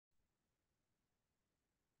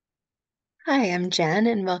Hi, I'm Jen,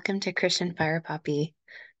 and welcome to Christian Fire Poppy.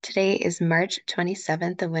 Today is March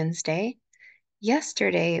 27th, a Wednesday.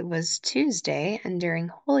 Yesterday was Tuesday, and during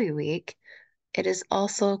Holy Week, it is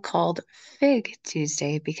also called Fig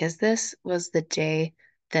Tuesday because this was the day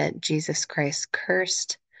that Jesus Christ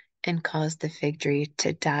cursed and caused the fig tree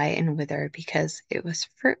to die and wither because it was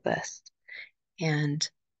fruitless. And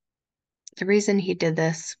the reason he did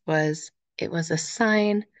this was it was a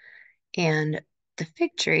sign, and the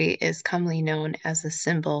fig tree is commonly known as a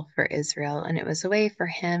symbol for Israel, and it was a way for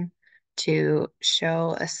him to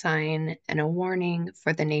show a sign and a warning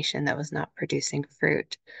for the nation that was not producing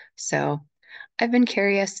fruit. So I've been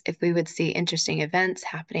curious if we would see interesting events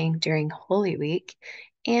happening during Holy Week,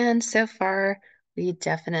 and so far we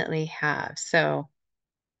definitely have. So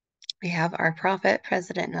we have our prophet,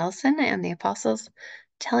 President Nelson, and the apostles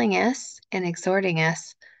telling us and exhorting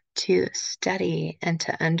us to study and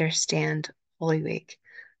to understand Holy Week.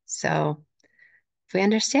 So, if we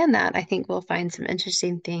understand that, I think we'll find some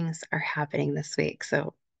interesting things are happening this week.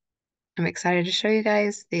 So, I'm excited to show you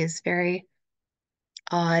guys these very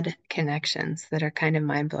odd connections that are kind of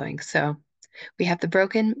mind blowing. So, we have the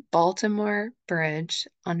broken Baltimore Bridge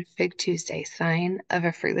on Fig Tuesday, sign of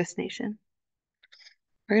a fruitless nation.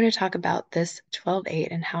 We're going to talk about this 12:8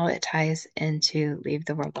 and how it ties into Leave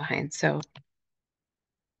the World Behind. So,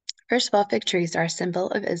 first of all, fig trees are a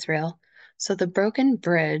symbol of Israel. So, the broken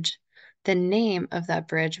bridge, the name of that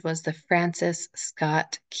bridge was the Francis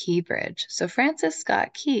Scott Key Bridge. So, Francis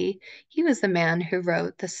Scott Key, he was the man who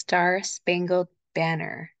wrote the Star Spangled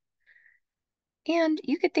Banner. And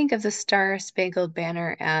you could think of the Star Spangled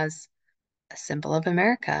Banner as a symbol of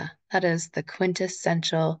America. That is the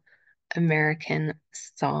quintessential American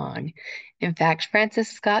song. In fact, Francis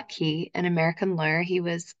Scott Key, an American lawyer, he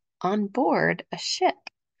was on board a ship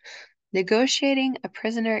negotiating a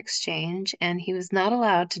prisoner exchange, and he was not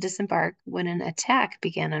allowed to disembark when an attack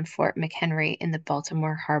began on Fort McHenry in the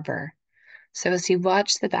Baltimore harbor. So as he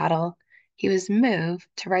watched the battle, he was moved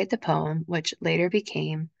to write the poem, which later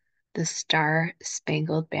became the Star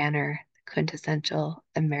Spangled Banner, the quintessential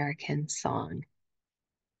American song.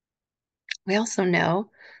 We also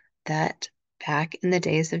know that back in the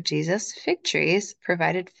days of Jesus, fig trees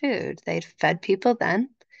provided food. They'd fed people then,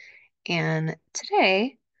 and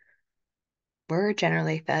today we're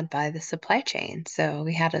generally fed by the supply chain. So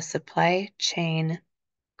we had a supply chain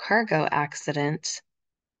cargo accident,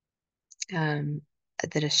 um,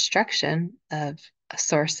 the destruction of a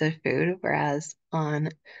source of food, whereas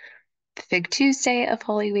on Fig Tuesday of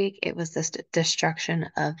Holy Week, it was this destruction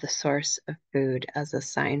of the source of food as a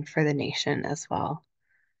sign for the nation as well.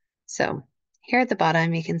 So here at the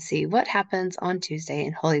bottom, you can see what happens on Tuesday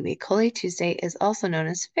in Holy Week. Holy Tuesday is also known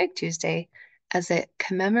as Fig Tuesday, as it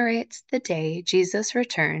commemorates the day Jesus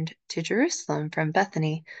returned to Jerusalem from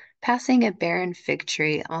Bethany, passing a barren fig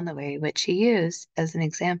tree on the way, which he used as an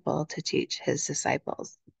example to teach his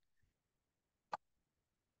disciples.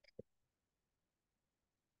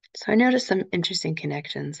 So I noticed some interesting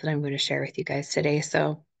connections that I'm going to share with you guys today.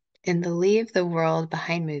 So in the Leave the World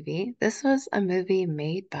Behind movie, this was a movie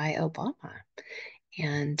made by Obama,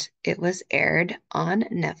 and it was aired on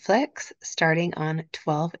Netflix starting on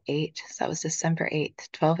 12/8. So that was December 8th,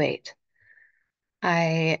 12/8.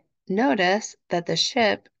 I noticed that the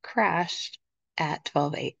ship crashed at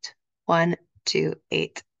 12/8,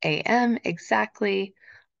 1:28 a.m. exactly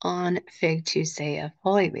on Fig Tuesday of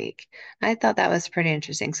Holy Week. I thought that was pretty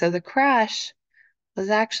interesting. So the crash was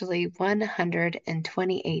actually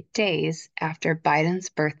 128 days after Biden's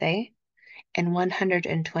birthday and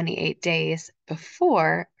 128 days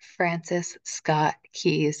before Francis Scott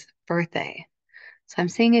Key's birthday. So I'm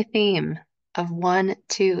seeing a theme of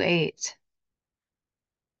 128.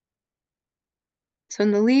 So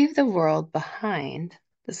in the Leave the World Behind,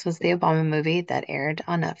 this was the Obama movie that aired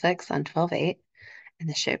on Netflix on 12/8, and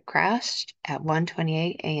the ship crashed at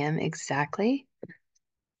 1:28 a.m. exactly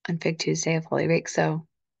on Fig Tuesday of Holy Week. So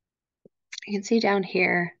you can see down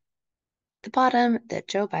here at the bottom that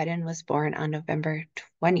Joe Biden was born on November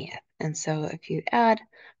 20th. And so if you add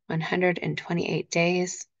 128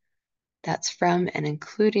 days, that's from and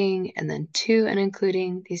including, and then to and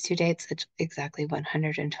including these two dates, it's exactly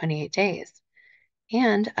 128 days.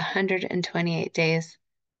 And 128 days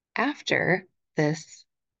after this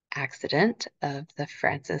accident of the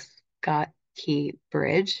Francis Scott Key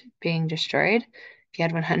Bridge being destroyed, if you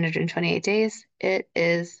had 128 days, it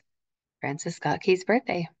is Francis Scott Key's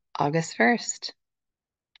birthday, August 1st.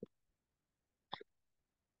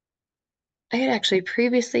 I had actually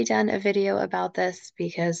previously done a video about this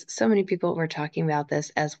because so many people were talking about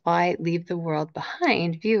this as why Leave the World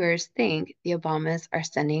Behind viewers think the Obamas are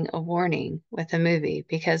sending a warning with a movie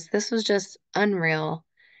because this was just unreal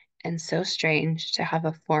and so strange to have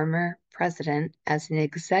a former president as an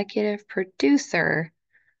executive producer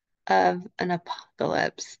of an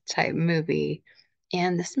apocalypse type movie.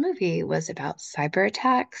 And this movie was about cyber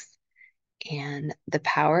attacks and the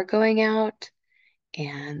power going out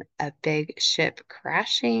and a big ship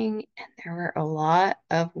crashing. And there were a lot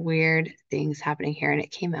of weird things happening here. And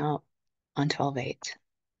it came out on 12/8.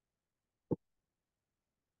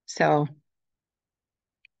 So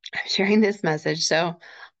I'm sharing this message. So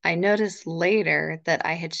I noticed later that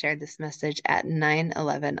I had shared this message at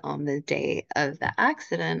 9/11 on the day of the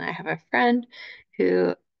accident. I have a friend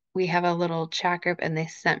who we have a little chat group and they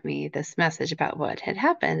sent me this message about what had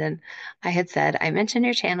happened. And I had said, I mentioned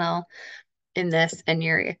your channel in this and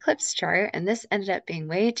your eclipse chart, and this ended up being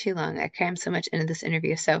way too long. I crammed so much into this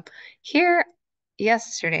interview. So here,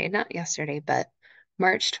 yesterday, not yesterday, but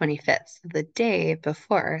March 25th, the day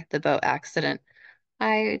before the boat accident,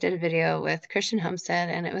 I did a video with Christian Homestead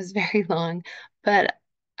and it was very long, but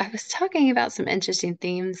I was talking about some interesting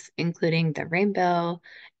themes, including the rainbow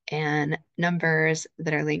and numbers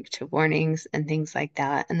that are linked to warnings and things like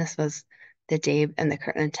that. And this was the day in the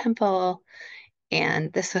Kirtland Temple,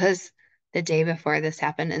 and this was the day before this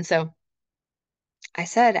happened. And so I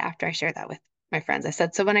said, after I shared that with my friends, I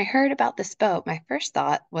said, so when I heard about this boat, my first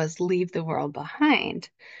thought was leave the world behind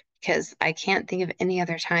because I can't think of any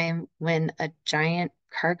other time when a giant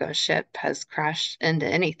cargo ship has crashed into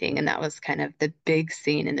anything. And that was kind of the big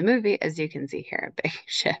scene in the movie, as you can see here, a big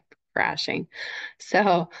ship crashing.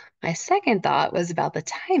 So my second thought was about the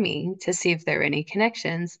timing to see if there were any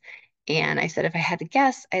connections. And I said, if I had to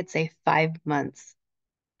guess, I'd say 5 months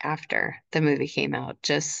after the movie came out,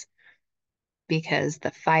 just because the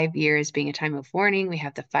 5 years being a time of warning, we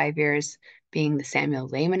have the 5 years being the Samuel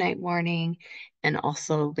Lamanite warning, and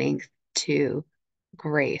also linked to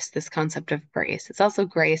grace, this concept of grace. It's also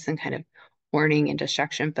grace and kind of warning and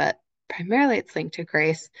destruction, but primarily it's linked to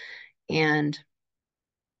grace. And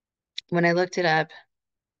when I looked it up,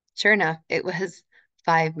 sure enough, it was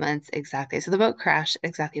 5 months exactly. So the boat crashed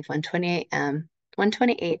exactly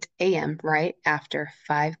 1:28 a.m. right after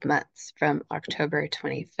 5 months from October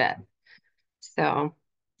 25th. So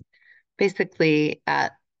basically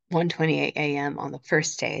at 1:28 a.m. on the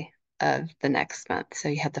first day of the next month. So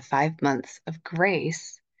you have the 5 months of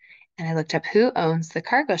grace. And I looked up who owns the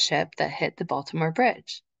cargo ship that hit the Baltimore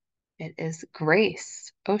Bridge. It is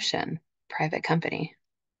Grace Ocean, private company.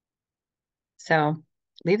 So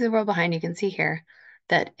leave the world behind. You can see here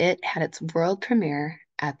that it had its world premiere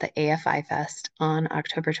at the AFI Fest on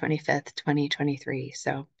October 25th, 2023.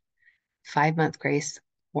 So 5 month grace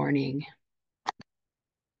warning.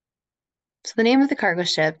 So the name of the cargo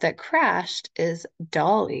ship that crashed is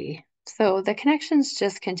Dali. So the connections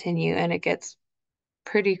just continue and it gets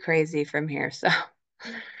pretty crazy from here. So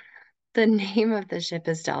the name of the ship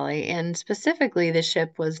is Dali, and specifically the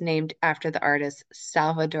ship was named after the artist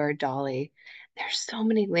Salvador Dali. There's so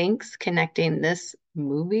many links connecting this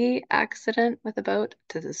movie accident with a boat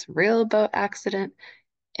to this real boat accident,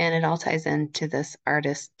 and it all ties into this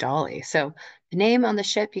artist Dali. So the name on the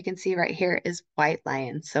ship you can see right here is White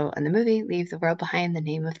Lion. So in the movie Leave the World Behind, the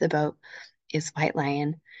name of the boat is White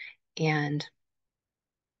Lion. And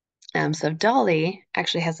so Dali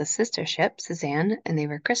actually has a sister ship, Suzanne, and they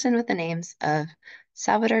were christened with the names of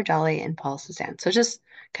Salvador Dali and Paul Cézanne. So just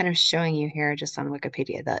kind of showing you here just on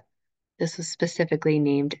Wikipedia that this was specifically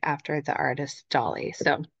named after the artist Dali.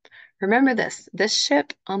 So remember this, this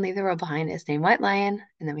ship on Leave the World Behind is named White Lion,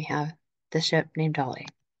 and then we have the ship named Dali.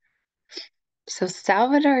 So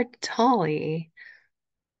Salvador Dali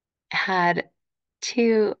had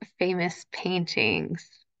two famous paintings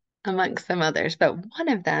amongst some others, but one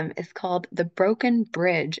of them is called The Broken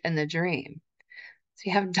Bridge and the Dream. So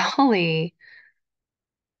you have Dali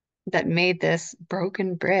that made this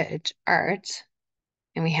broken bridge art,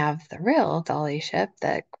 and we have the real Dali ship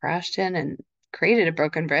that crashed in and created a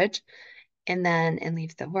broken bridge. And then in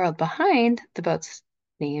Leave the World Behind, the boat's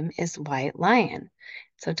name is White Lion.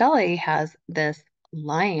 So Dali has this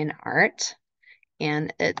lion art,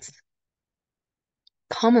 and it's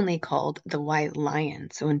commonly called the White Lion.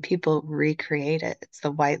 So when people recreate it, it's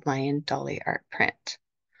the White Lion Dali art print.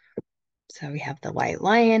 So we have the White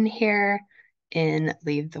Lion here in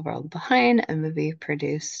Leave the World Behind, a movie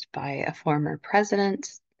produced by a former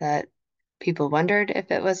president that people wondered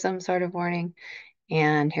if it was some sort of warning.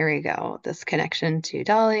 And here we go, this connection to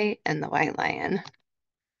Dali and the White Lion.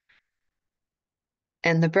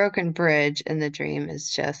 And the broken bridge in the dream is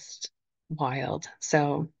just wild.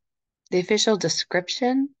 So the official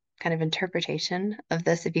description, kind of interpretation of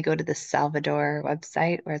this, if you go to the Salvador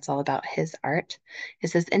website where it's all about his art, it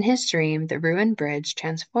says, in his dream, the ruined bridge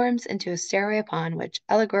transforms into a stairway upon which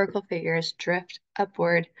allegorical figures drift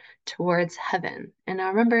upward towards heaven. And I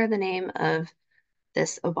remember the name of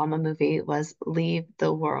this Obama movie was Leave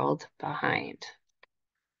the World Behind.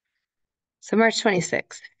 So March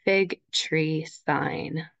 26th, fig tree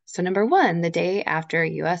sign. So number one, the day after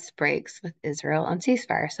U.S. breaks with Israel on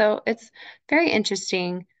ceasefire. So it's very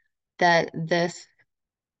interesting that this,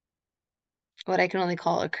 what I can only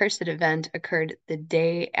call a cursed event, occurred the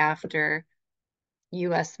day after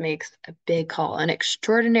U.S. makes a big call, an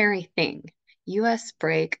extraordinary thing. U.S.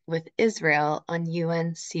 break with Israel on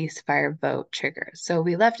UN ceasefire vote triggers. So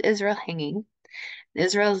we left Israel hanging.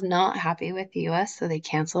 Israel's not happy with the U.S., so they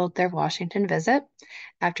canceled their Washington visit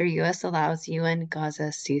after U.S. allows UN Gaza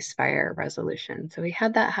ceasefire resolution. So we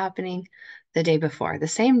had that happening the day before, the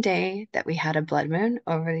same day that we had a blood moon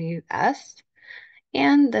over the U.S.,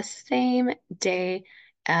 and the same day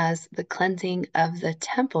as the cleansing of the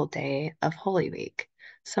Temple Day of Holy Week.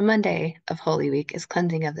 So Monday of Holy Week is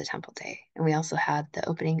cleansing of the Temple Day. And we also had the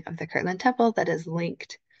opening of the Kirtland Temple that is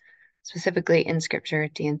linked specifically in Scripture,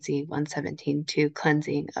 D&C 117, to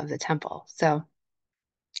cleansing of the temple. So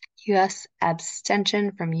U.S.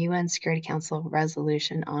 abstention from UN Security Council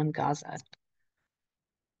resolution on Gaza.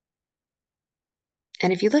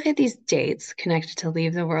 And if you look at these dates connected to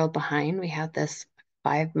leave the world behind, we had this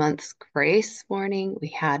 5 months grace warning. We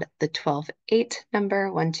had the 12-8 number,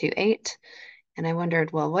 128. And I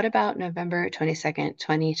wondered, well, what about November 22nd,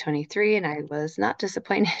 2023? And I was not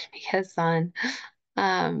disappointed because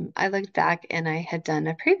I looked back and I had done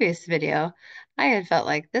a previous video. I had felt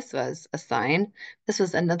like this was a sign. This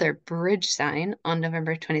was another bridge sign on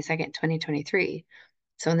November 22nd, 2023.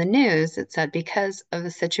 So in the news, it said, because of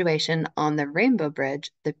the situation on the Rainbow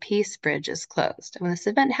Bridge, the Peace Bridge is closed. And when this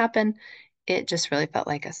event happened, it just really felt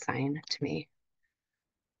like a sign to me.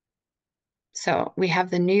 So we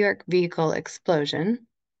have the New York vehicle explosion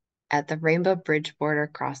at the Rainbow Bridge border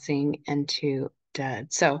crossing and 2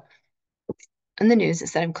 dead. So in the news, it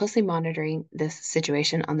said, I'm closely monitoring this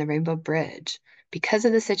situation on the Rainbow Bridge. Because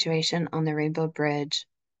of the situation on the Rainbow Bridge,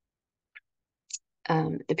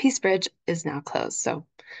 the Peace Bridge is now closed. So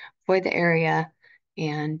avoid the area.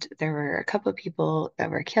 And there were a couple of people that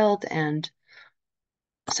were killed. And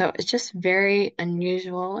so it's just very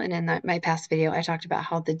unusual. And in my past video, I talked about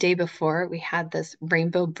how the day before we had this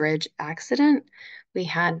Rainbow Bridge accident, we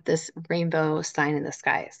had this rainbow sign in the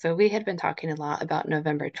sky. So we had been talking a lot about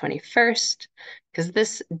November 21st, because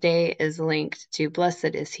this day is linked to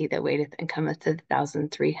blessed is he that waiteth and cometh to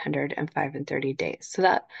 1,305 days. So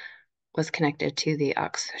that was connected to the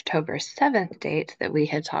October 7th date that we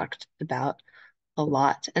had talked about a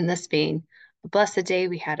lot. And this being a blessed day,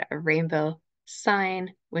 we had a rainbow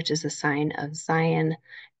sign, which is a sign of Zion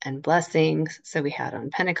and blessings. So we had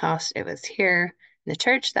on Pentecost, it was here in the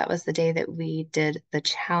church. That was the day that we did the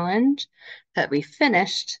challenge, that we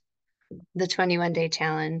finished the 21-day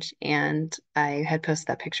challenge. And I had posted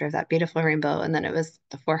that picture of that beautiful rainbow. And then it was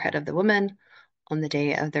the forehead of the woman on the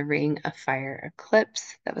day of the Ring of Fire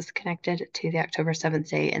eclipse that was connected to the October 7th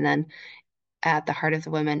day. And then at the Heart of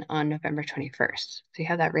the Women on November 21st. So you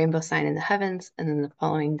have that rainbow sign in the heavens, and then the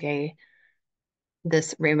following day,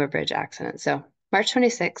 this Rainbow Bridge accident. So March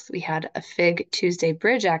 26th, we had a Fig Tuesday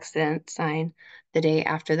Bridge accident sign the day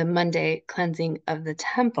after the Monday cleansing of the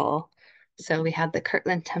temple. So we had the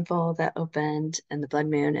Kirtland Temple that opened and the blood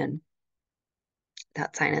moon and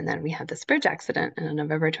that sign. And then we had this bridge accident. And on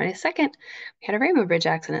November 22nd, we had a Rainbow Bridge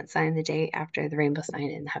accident sign the day after the rainbow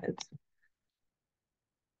sign in the heavens.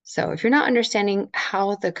 So if you're not understanding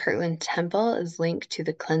how the Kirtland Temple is linked to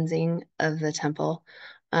the cleansing of the temple,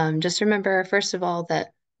 just remember, first of all,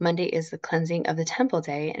 that Monday is the cleansing of the temple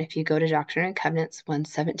day. And if you go to Doctrine and Covenants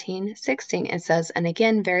 1:17-16, it says, and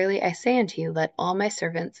again, verily I say unto you, let all my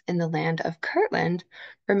servants in the land of Kirtland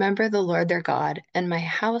remember the Lord their God, and my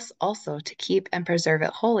house also to keep and preserve it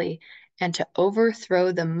holy, and to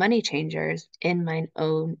overthrow the money changers in mine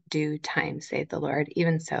own due time, saith the Lord.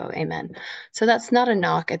 Even so, amen. So that's not a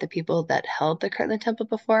knock at the people that held the Kirtland Temple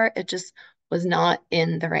before. It just was not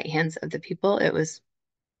in the right hands of the people. It was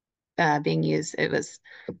being used. It was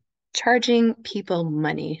charging people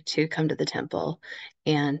money to come to the temple,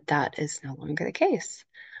 and that is no longer the case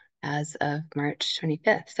as of March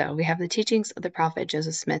 25th. So we have the teachings of the prophet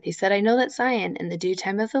Joseph Smith. He said, I know that Zion in the due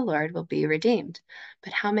time of the Lord will be redeemed,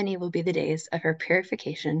 but how many will be the days of her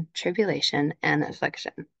purification, tribulation, and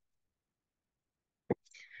affliction?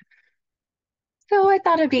 So I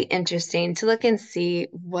thought it'd be interesting to look and see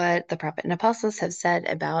what the prophet and apostles have said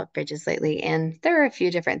about bridges lately. And there are a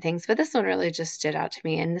few different things, but this one really just stood out to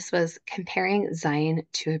me. And this was comparing Zion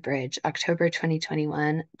to a bridge, October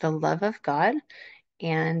 2021, the love of God.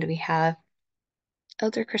 And we have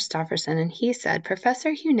Elder Christofferson, and he said,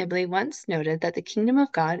 Professor Hugh Nibley once noted that the kingdom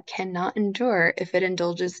of God cannot endure if it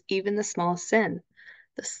indulges even the smallest sin.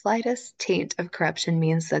 The slightest taint of corruption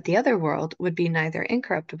means that the other world would be neither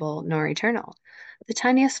incorruptible nor eternal. The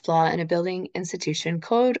tiniest flaw in a building, institution,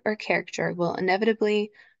 code, or character will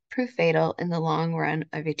inevitably prove fatal in the long run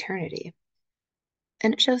of eternity.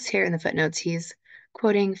 And it shows here in the footnotes he's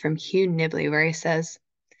quoting from Hugh Nibley, where he says,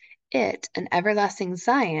 It, an everlasting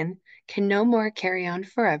Zion, can no more carry on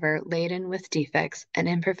forever laden with defects and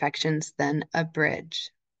imperfections than a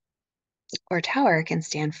bridge or tower can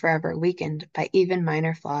stand forever weakened by even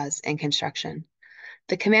minor flaws in construction.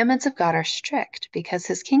 The commandments of God are strict because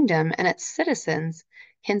his kingdom and its citizens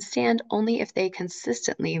can stand only if they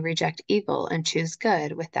consistently reject evil and choose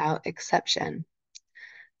good without exception.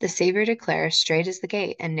 The Savior declares, Straight is the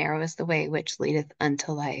gate and narrow is the way which leadeth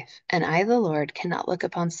unto life, and I, the Lord, cannot look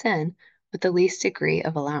upon sin with the least degree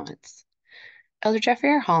of allowance. Elder Jeffrey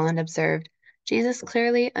R. Holland observed, Jesus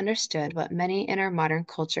clearly understood what many in our modern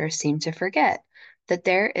culture seem to forget, that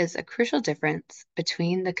there is a crucial difference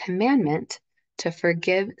between the commandment to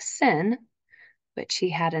forgive sin, which he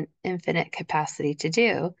had an infinite capacity to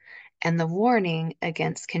do, and the warning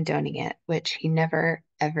against condoning it, which he never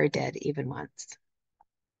ever did even once.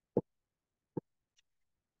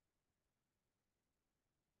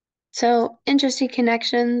 So, interesting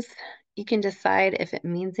connections. You can decide if it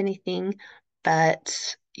means anything,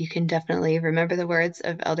 but you can definitely remember the words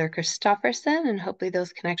of Elder Christofferson, and hopefully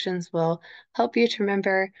those connections will help you to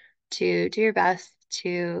remember to do your best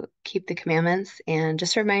to keep the commandments. And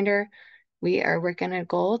just a reminder, we are working on a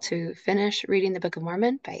goal to finish reading the Book of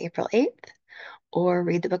Mormon by April 8th, or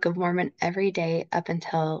read the Book of Mormon every day up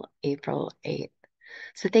until April 8th.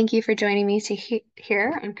 So thank you for joining me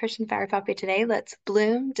here on Christian Fire Poppy today. Let's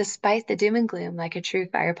bloom despite the doom and gloom like a true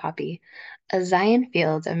fire poppy. A Zion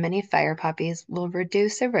field of many fire poppies will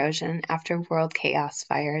reduce erosion after world chaos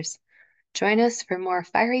fires. Join us for more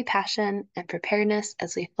fiery passion and preparedness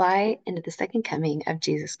as we fly into the second coming of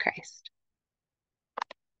Jesus Christ.